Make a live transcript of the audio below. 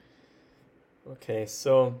Okay,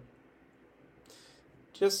 so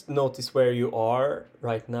just notice where you are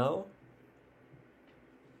right now.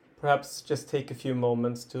 Perhaps just take a few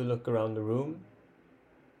moments to look around the room.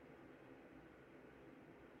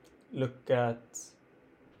 Look at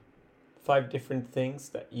 5 different things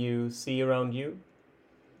that you see around you.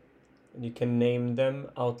 And you can name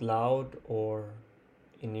them out loud or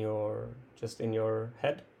in your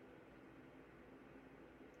head.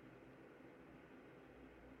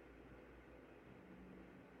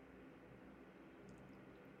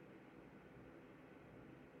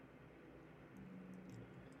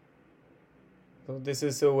 So this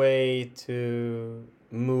is a way to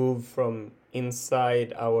move from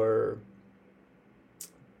inside our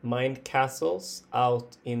mind castles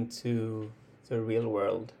out into the real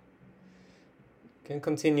world. You can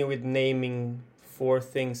continue with naming 4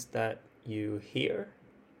 things that you hear.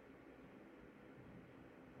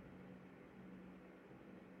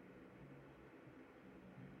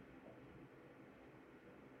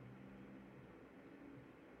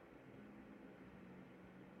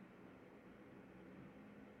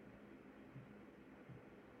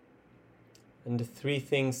 And the 3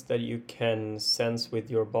 things that you can sense with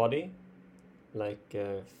your body, like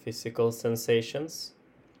physical sensations.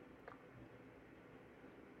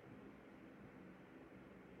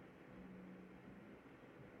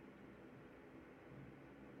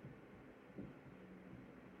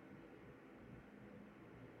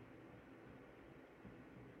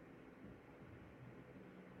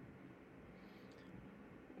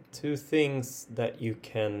 Two things that you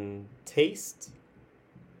can taste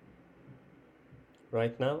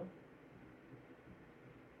right now.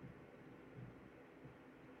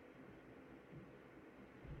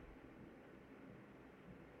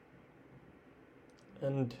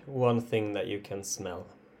 And 1 thing that you can smell.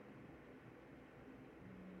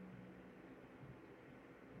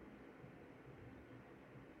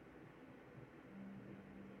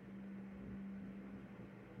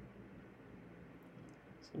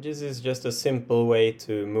 So this is just a simple way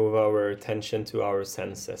to move our attention to our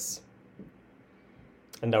senses.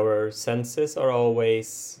 And our senses are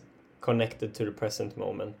always connected to the present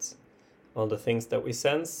moment. All the things that we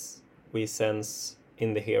sense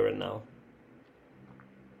in the here and now.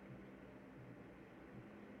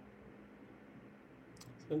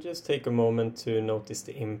 So just take a moment to notice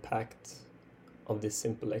the impact of this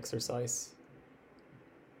simple exercise.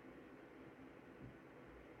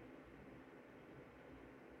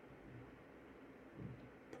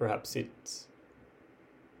 Perhaps it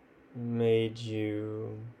made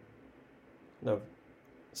you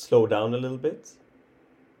slow down a little bit.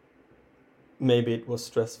 Maybe it was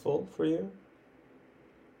stressful for you.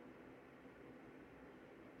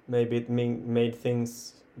 Maybe it made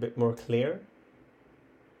things a bit more clear.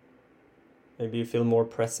 Maybe you feel more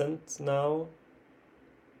present now.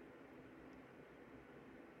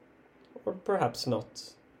 Or perhaps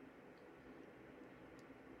not.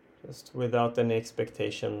 Just without any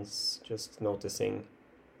expectations, just noticing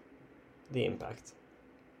the impact.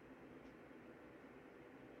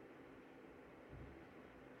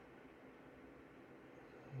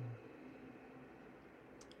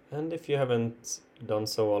 And if you haven't done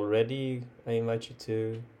so already, I invite you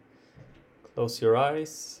to close your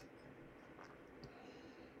eyes.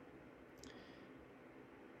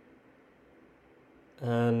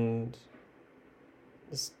 And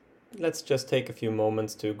let's just take a few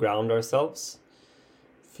moments to ground ourselves,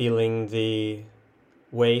 feeling the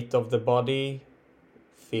weight of the body,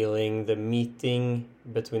 feeling the meeting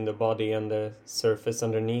between the body and the surface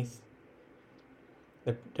underneath,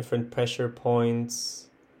 the different pressure points,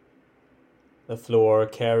 the floor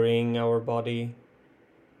carrying our body.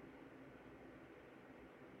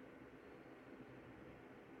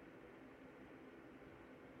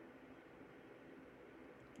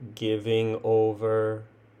 Giving over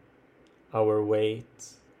our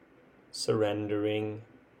weight, surrendering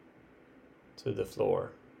to the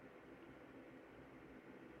floor.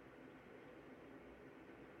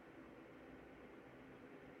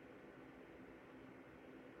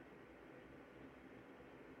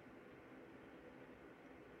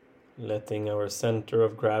 Letting our center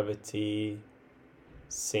of gravity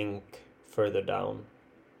sink further down.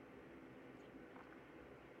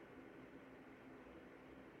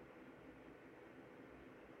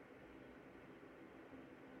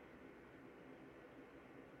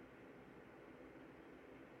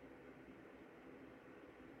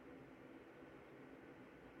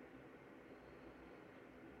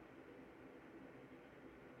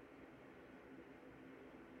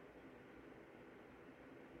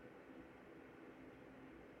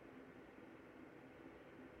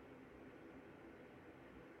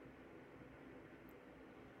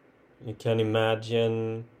 You can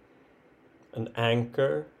imagine an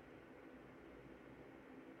anchor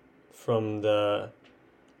from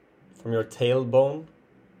your tailbone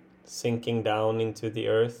sinking down into the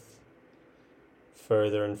earth,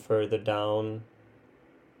 further and further down,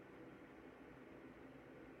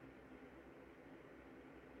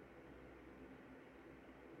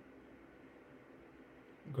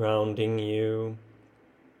 grounding you,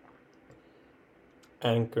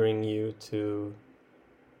 anchoring you to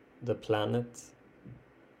the planet.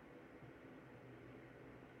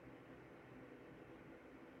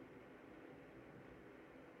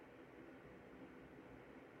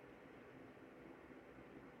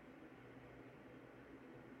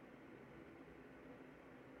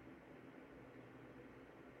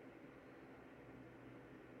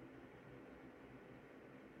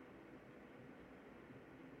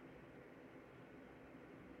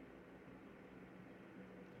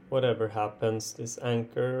 Whatever happens, this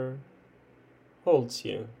anchor holds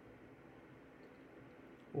you.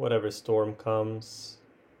 Whatever storm comes,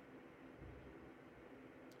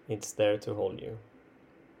 it's there to hold you.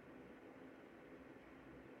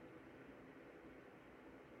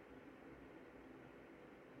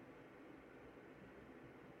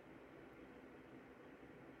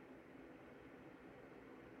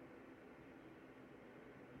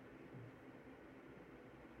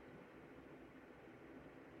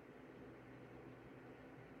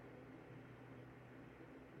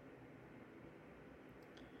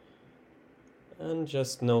 And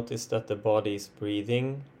just notice that the body is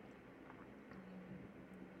breathing.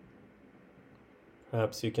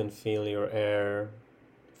 Perhaps you can feel your air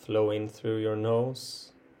flow in through your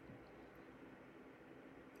nose,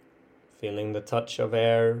 feeling the touch of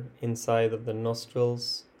air inside of the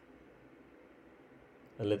nostrils,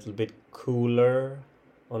 a little bit cooler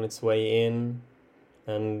on its way in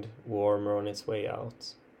and warmer on its way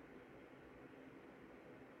out.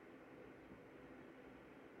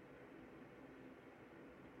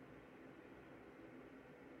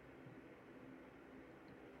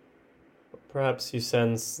 Perhaps you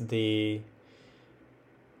sense the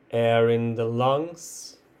air in the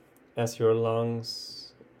lungs as your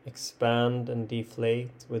lungs expand and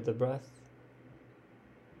deflate with the breath.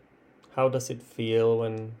 How does it feel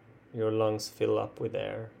when your lungs fill up with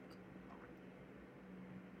air?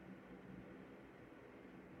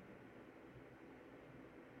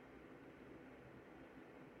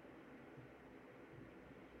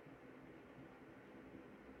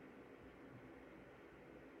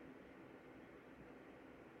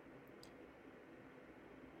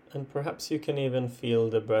 And perhaps you can even feel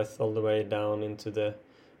the breath all the way down into the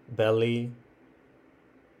belly.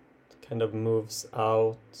 It kind of moves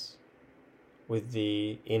out with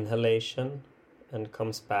the inhalation and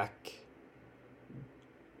comes back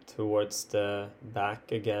towards the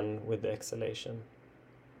back again with the exhalation.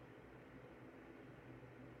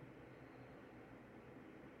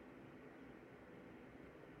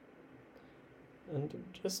 And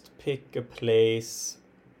just pick a place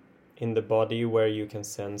in the body where you can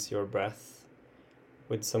sense your breath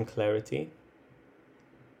with some clarity.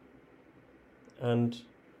 And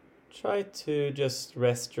try to just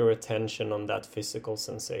rest your attention on that physical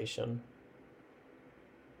sensation,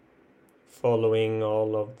 following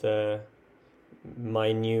all of the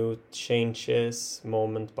minute changes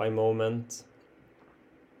moment by moment.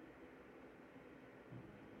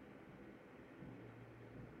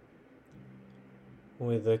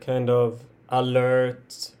 With a kind of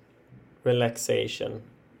alert relaxation.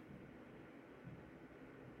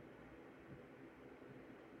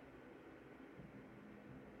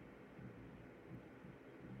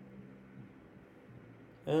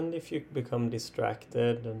 And if you become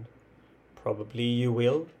distracted, and probably you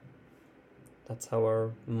will, that's how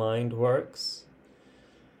our mind works.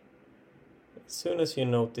 As soon as you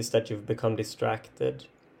notice that you've become distracted,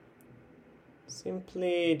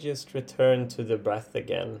 simply just return to the breath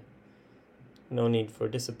again. No need for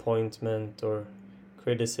disappointment or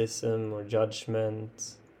criticism or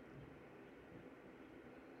judgment.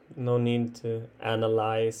 No need to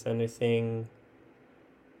analyze anything.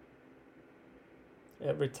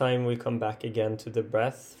 Every time we come back again to the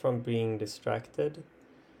breath from being distracted,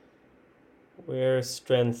 we're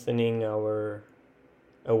strengthening our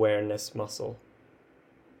awareness muscle,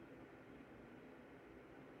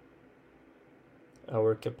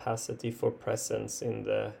 our capacity for presence in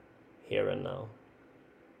the here and now.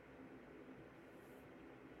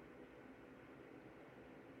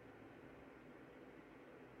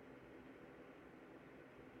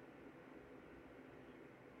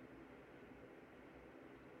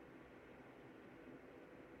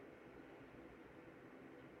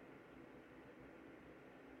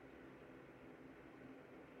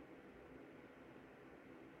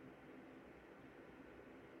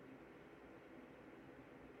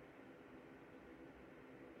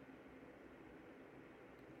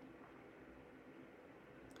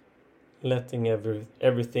 letting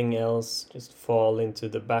everything else just fall into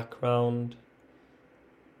the background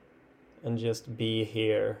and just be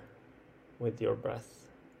here with your breath.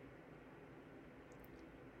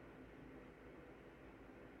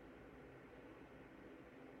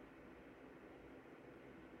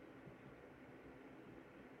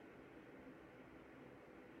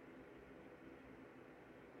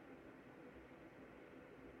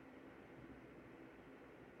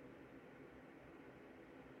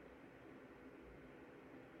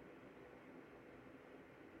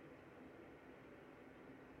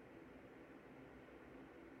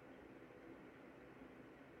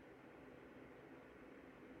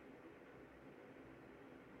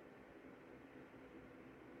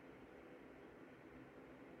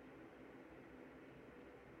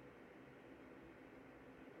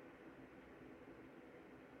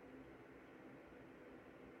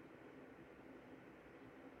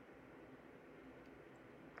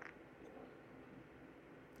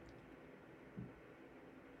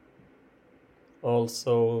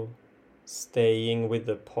 Also staying with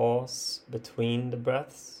the pause between the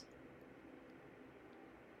breaths,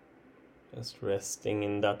 just resting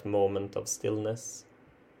in that moment of stillness.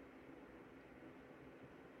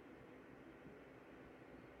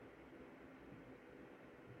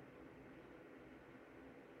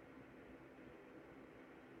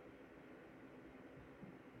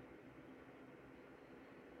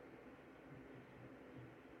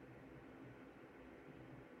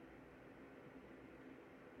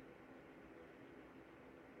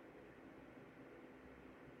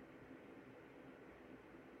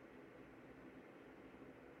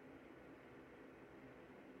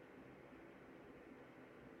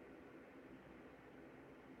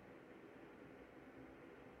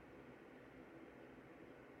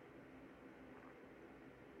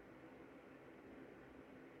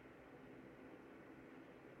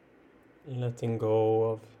 Letting go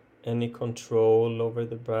of any control over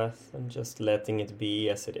the breath and just letting it be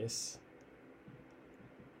as it is.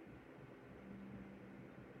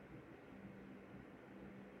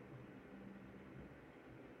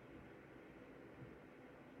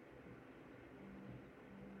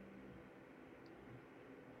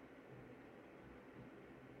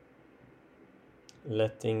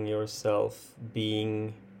 Letting yourself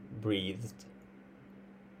being breathed.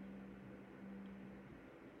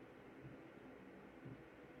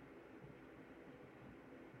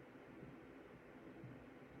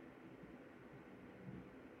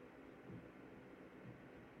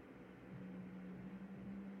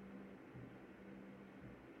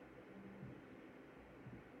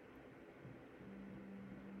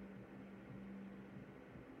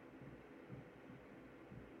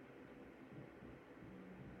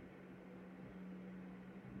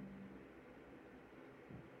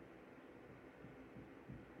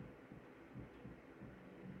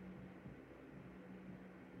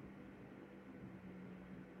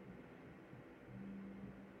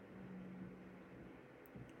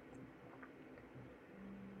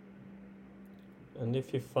 And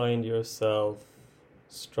if you find yourself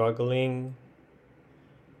struggling,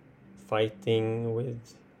 fighting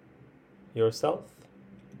with yourself,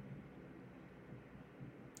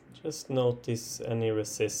 just notice any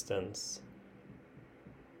resistance,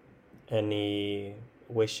 any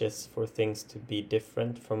wishes for things to be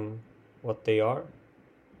different from what they are.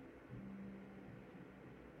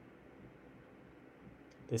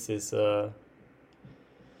 This is a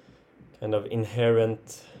kind of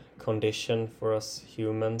inherent condition for us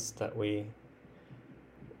humans, that we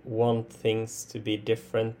want things to be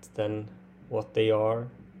different than what they are,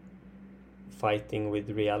 fighting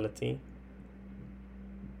with reality.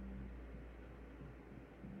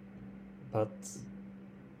 But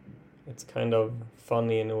it's kind of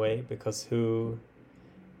funny in a way, because who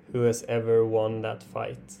has ever won that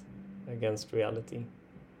fight against reality?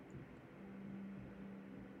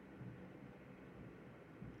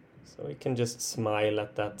 So we can just smile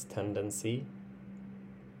at that tendency.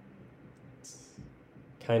 It's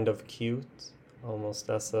kind of cute, almost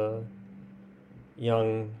as a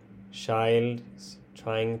young child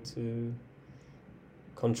trying to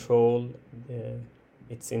control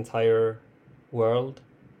its entire world.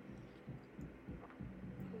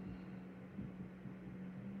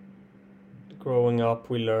 Growing up,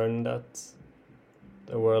 we learn that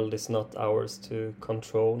the world is not ours to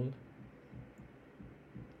control.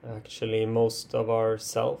 Actually, most of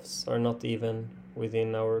ourselves are not even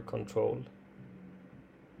within our control.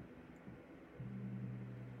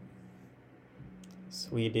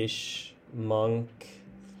 Swedish monk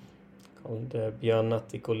called Björn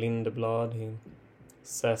Attico Lindeblad, he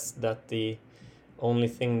says that the only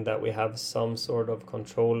thing that we have some sort of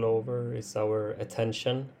control over is our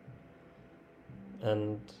attention,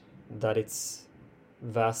 and that it's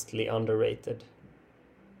vastly underrated.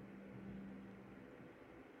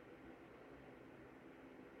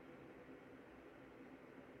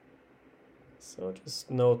 So just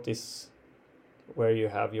notice where you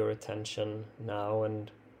have your attention now and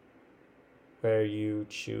where you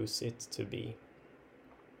choose it to be.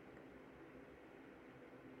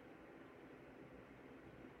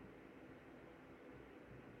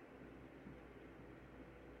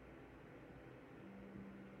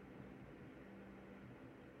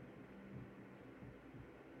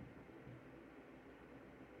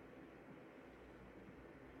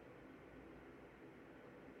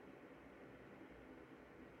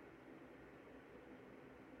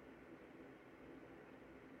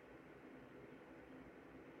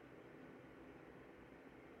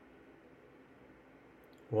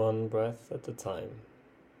 One breath at a time.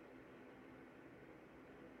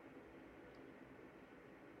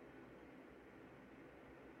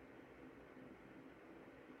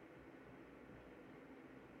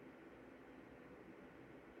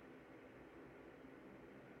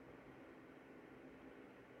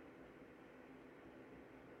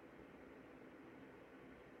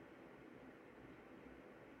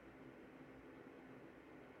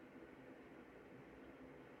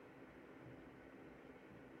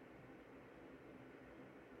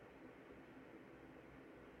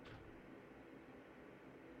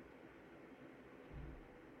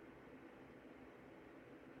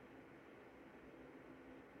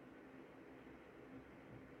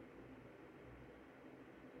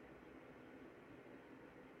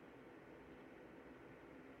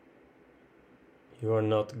 You are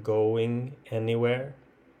not going anywhere.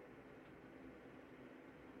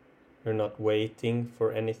 You're not waiting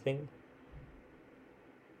for anything.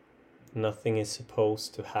 Nothing is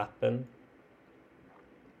supposed to happen.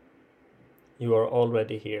 You are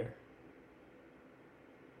already here.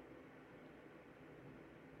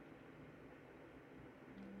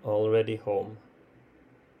 Already home.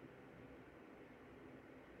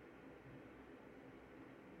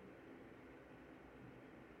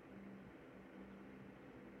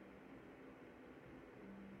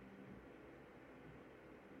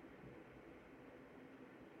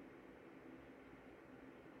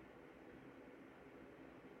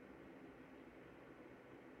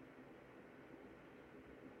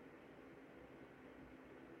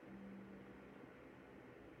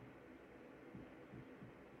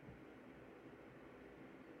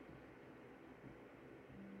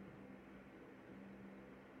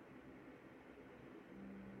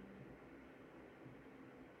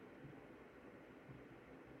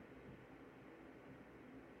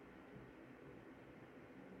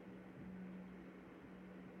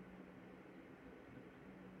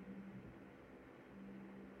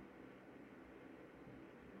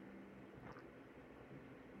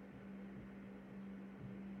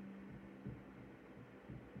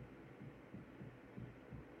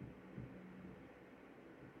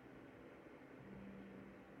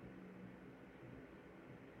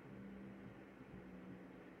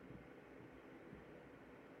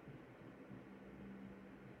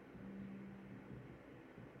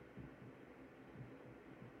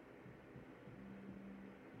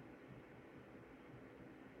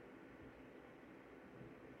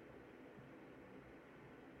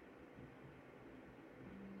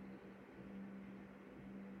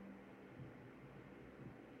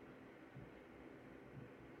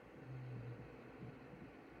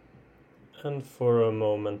 And for a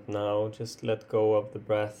moment now, just let go of the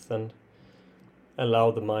breath and allow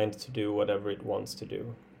the mind to do whatever it wants to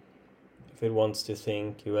do. If it wants to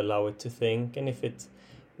think, you allow it to think, and if it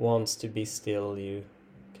wants to be still, you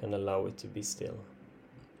can allow it to be still.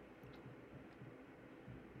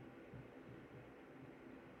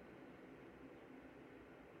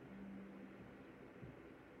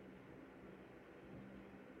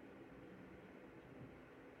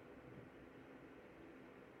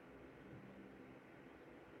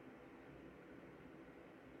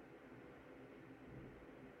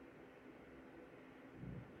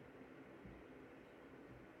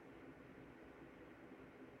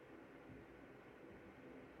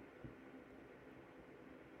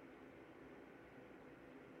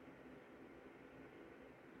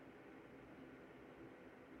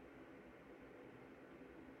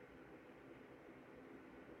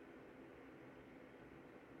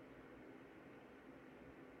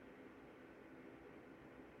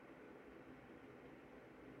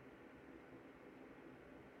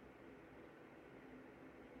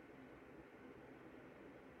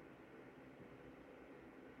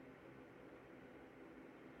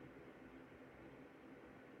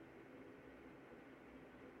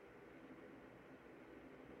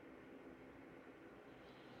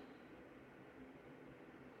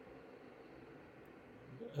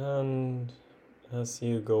 And as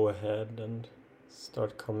you go ahead and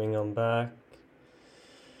start coming on back,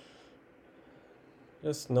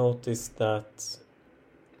 just notice that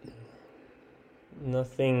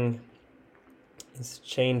nothing is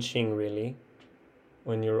changing really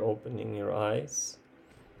when you're opening your eyes.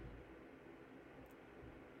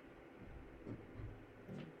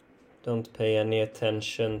 Don't pay any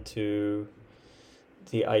attention to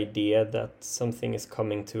the idea that something is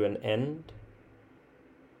coming to an end.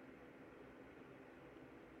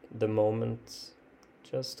 The moment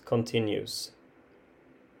just continues,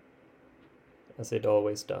 as it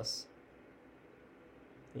always does.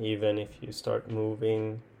 Even if you start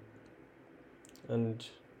moving and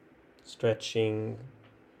stretching,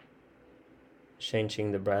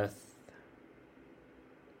 changing the breath,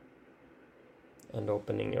 and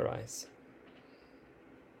opening your eyes.